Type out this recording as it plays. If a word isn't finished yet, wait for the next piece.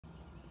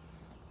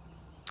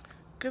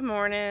Good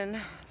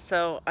morning.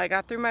 So I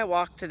got through my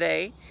walk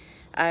today.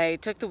 I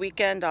took the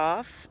weekend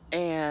off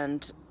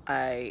and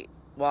I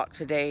walked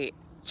today.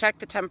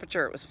 Checked the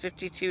temperature. It was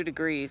 52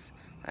 degrees.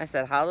 I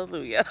said,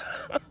 hallelujah.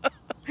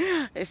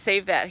 I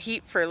saved that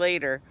heat for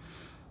later.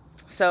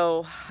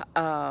 So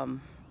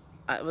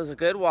it was a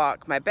good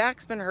walk. My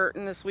back's been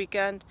hurting this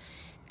weekend.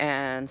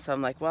 And so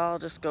I'm like, well, I'll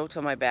just go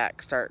till my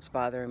back starts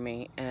bothering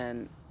me.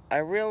 And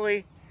it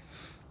really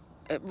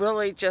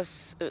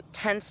just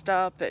tensed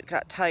up. It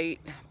got tight,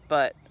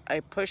 but I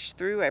pushed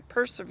through. I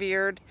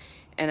persevered,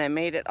 and I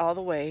made it all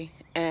the way.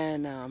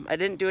 And I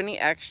didn't do any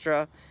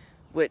extra,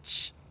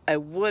 which I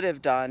would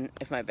have done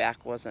if my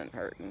back wasn't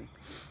hurting.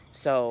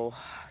 So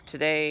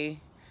today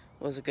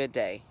was a good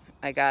day.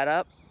 I got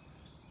up.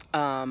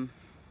 I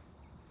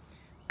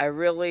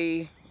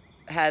really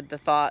had the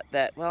thought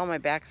that, well, my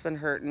back's been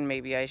hurting.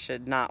 Maybe I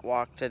should not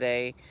walk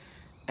today.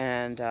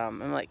 And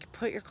I'm like,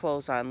 put your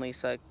clothes on,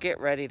 Lisa.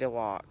 Get ready to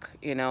walk.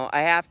 You know,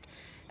 I have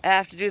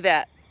to do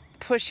that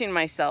pushing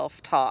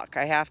myself talk.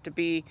 I have to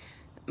be,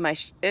 my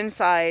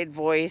inside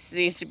voice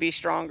needs to be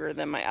stronger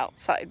than my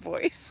outside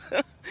voice.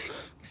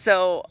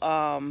 So,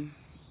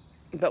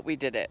 but we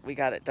did it. We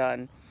got it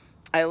done.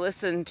 I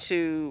listened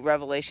to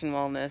Revelation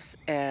Wellness,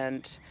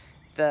 and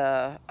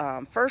the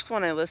first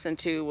one I listened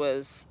to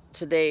was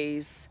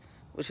today's,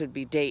 which would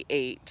be day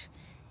 8.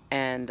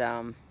 And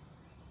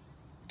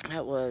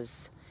it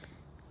was,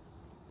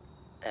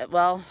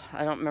 well,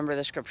 I don't remember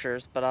the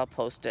scriptures, but I'll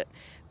post it.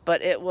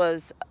 But it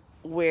was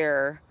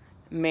where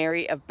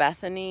Mary of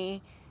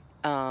Bethany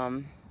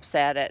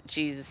sat at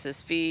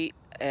Jesus's feet,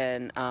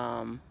 and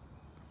no.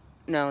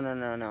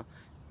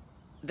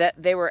 That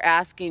they were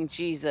asking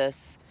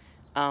Jesus,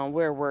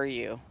 where were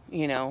you?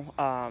 You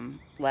know,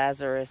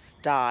 Lazarus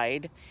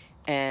died,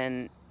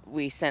 and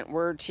we sent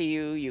word to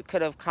you. You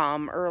could have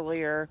come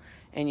earlier,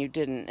 and you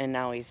didn't, and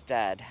now he's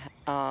dead.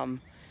 I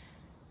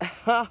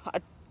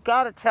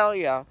gotta tell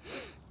you,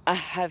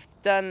 I've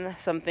done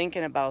some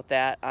thinking about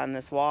that on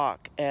this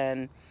walk,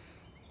 and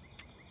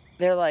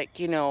they're like,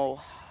 you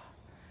know,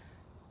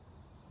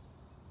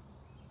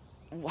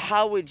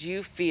 how would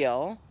you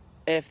feel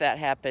if that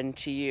happened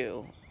to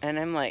you? And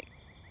I'm like,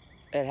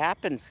 it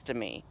happens to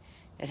me.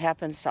 It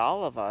happens to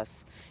all of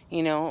us.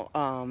 You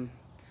know,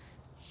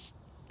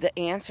 the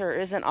answer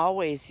isn't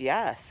always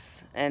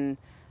yes. And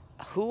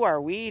who are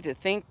we to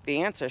think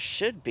the answer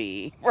should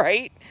be,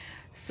 right?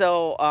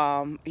 So,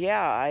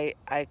 yeah,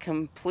 I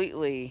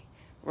completely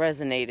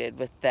resonated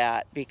with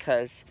that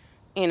because,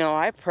 you know,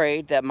 I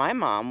prayed that my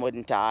mom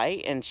wouldn't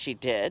die, and she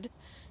did,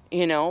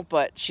 you know,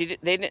 but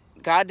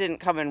God didn't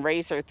come and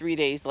raise her 3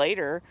 days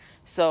later.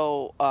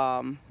 So,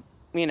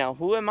 you know,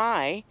 who am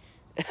I?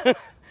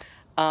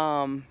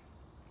 No,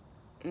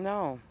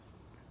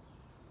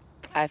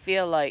 I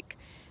feel like,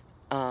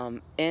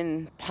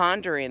 in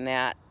pondering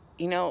that,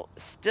 you know,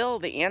 still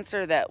the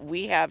answer that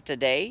we have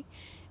today,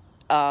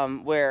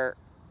 where,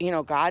 you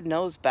know, God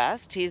knows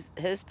best.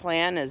 His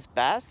plan is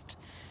best.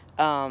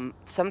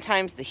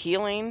 Sometimes the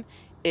healing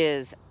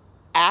is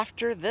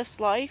after this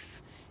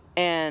life,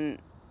 and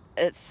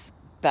it's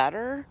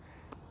better.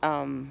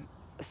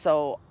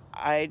 So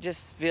I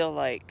just feel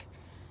like,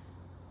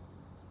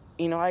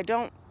 you know, I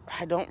don't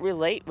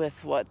relate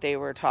with what they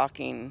were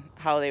talking,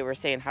 how they were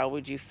saying, how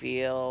would you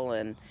feel?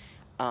 And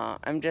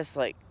I'm just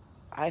like,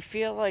 I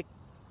feel like,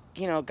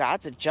 you know,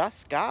 God's a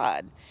just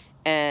God,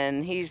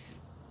 and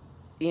he's,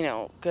 you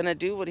know, gonna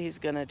do what he's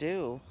gonna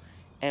do,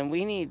 and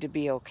we need to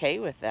be okay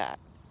with that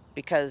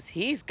because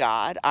he's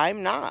God,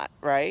 I'm not,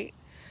 right?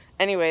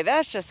 Anyway,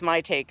 that's just my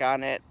take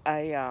on it.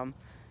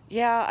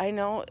 Yeah, I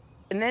know.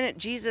 And then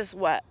Jesus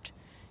wept.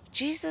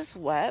 Jesus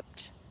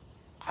wept.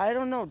 I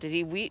don't know, did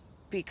he weep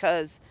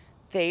because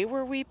they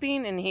were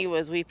weeping and he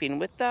was weeping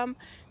with them?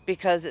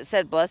 Because it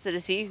said, blessed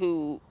is he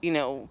who, you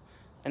know,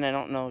 and I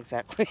don't know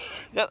exactly.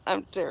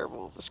 I'm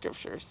terrible with the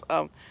scriptures.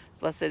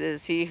 Blessed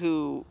is he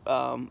who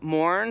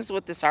mourns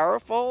with the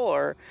sorrowful,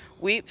 or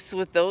weeps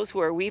with those who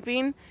are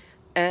weeping.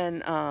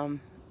 And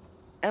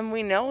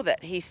we know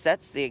that he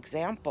sets the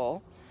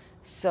example.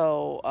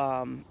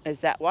 So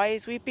is that why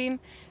he's weeping?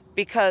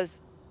 Because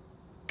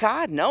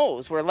God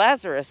knows where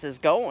Lazarus is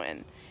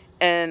going.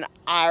 And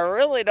I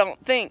really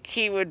don't think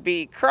he would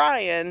be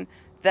crying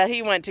that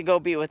he went to go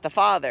be with the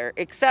Father,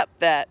 except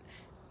that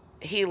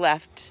he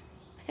left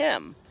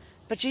him.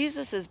 But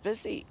Jesus is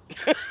busy.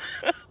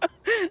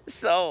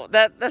 So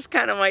that's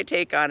kind of my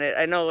take on it.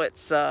 I know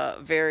it's a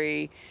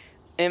very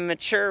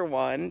immature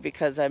one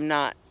because I'm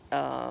not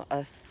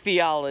a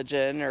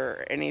theologian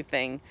or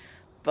anything,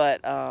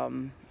 but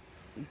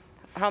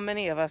how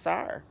many of us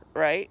are,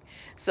 right?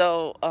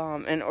 So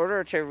in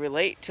order to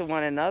relate to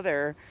one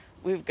another,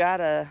 we've got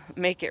to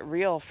make it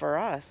real for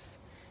us.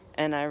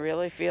 And I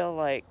really feel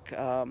like,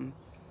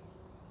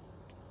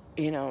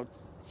 you know,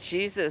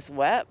 Jesus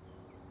wept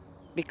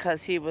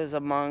because he was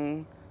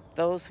among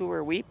those who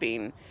were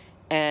weeping.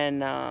 And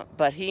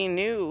but he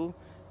knew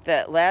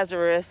that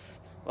Lazarus,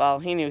 well,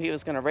 he knew he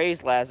was going to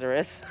raise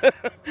Lazarus.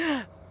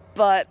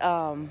 But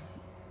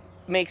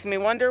makes me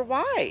wonder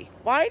why.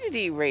 Why did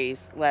he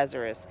raise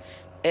Lazarus?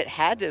 it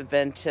had to have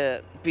been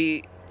to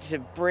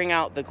bring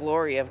out the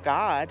glory of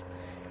God,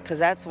 because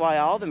that's why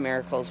all the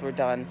miracles were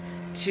done,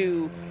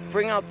 to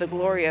bring out the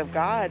glory of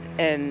God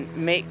and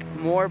make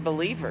more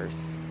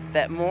believers,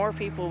 that more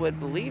people would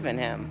believe in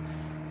him.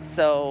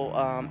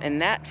 So in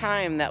that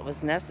time that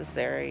was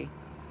necessary.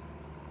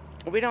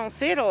 We don't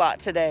see it a lot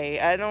today.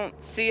 I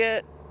don't see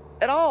it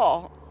at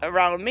all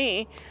around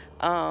me.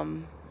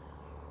 Um,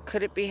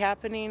 could it be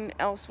happening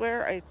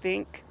elsewhere? I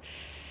think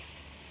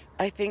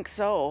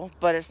so,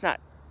 but it's not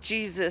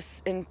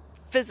Jesus in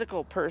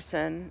physical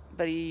person,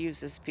 but he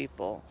uses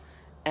people.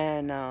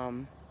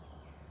 And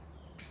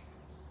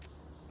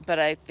but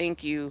I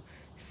think you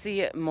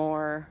see it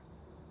more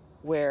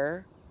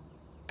where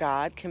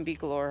God can be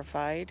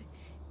glorified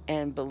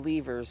and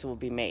believers will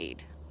be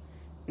made.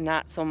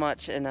 Not so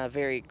much in a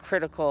very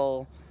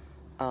critical,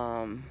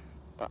 um,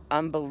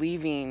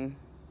 unbelieving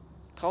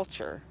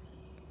culture.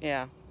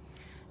 Yeah.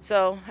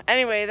 So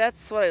anyway,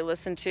 that's what I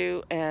listen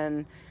to,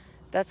 and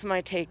that's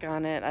my take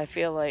on it. I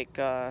feel like,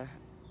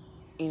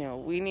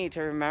 we need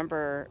to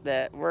remember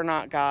that we're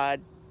not God.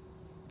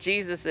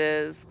 Jesus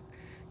is.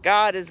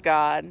 God is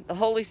God. The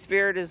Holy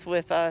Spirit is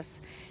with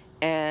us,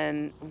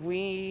 and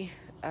we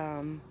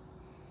um,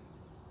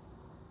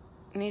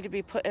 need to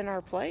be put in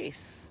our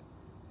place,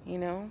 you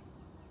know?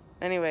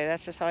 Anyway,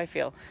 that's just how I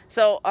feel.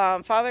 So,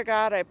 Father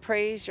God, I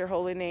praise your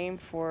holy name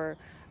for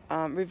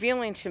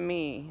revealing to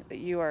me that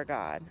you are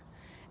God.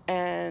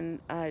 And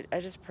I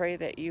just pray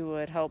that you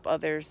would help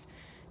others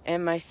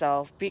and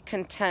myself be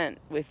content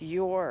with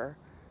your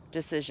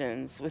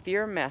decisions, with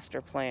your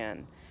master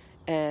plan,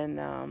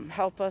 and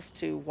help us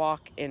to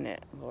walk in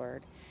it,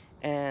 Lord.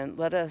 And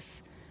let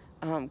us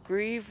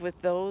grieve with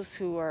those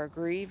who are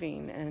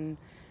grieving,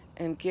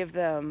 and give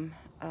them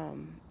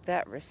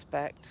that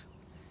respect.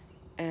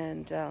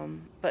 And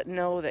but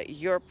know that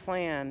your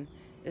plan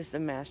is the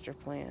master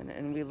plan,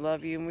 and we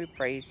love you and we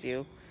praise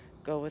you.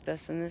 Go with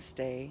us in this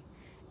day.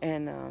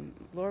 And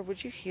Lord,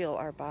 would you heal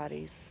our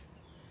bodies?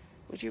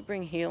 Would you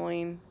bring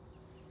healing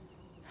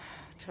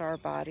to our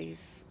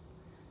bodies?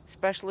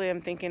 Especially,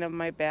 I'm thinking of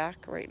my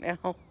back right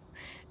now.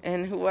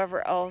 And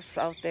whoever else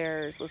out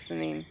there is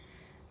listening,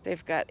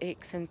 they've got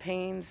aches and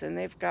pains, and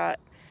they've got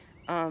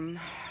um,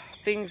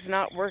 things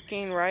not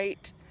working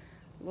right.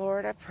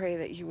 Lord, I pray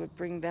that you would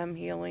bring them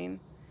healing.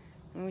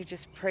 And we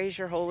just praise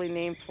your holy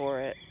name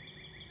for it.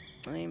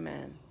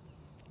 Amen.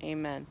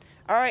 Amen.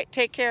 All right,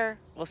 take care.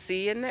 We'll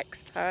see you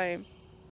next time.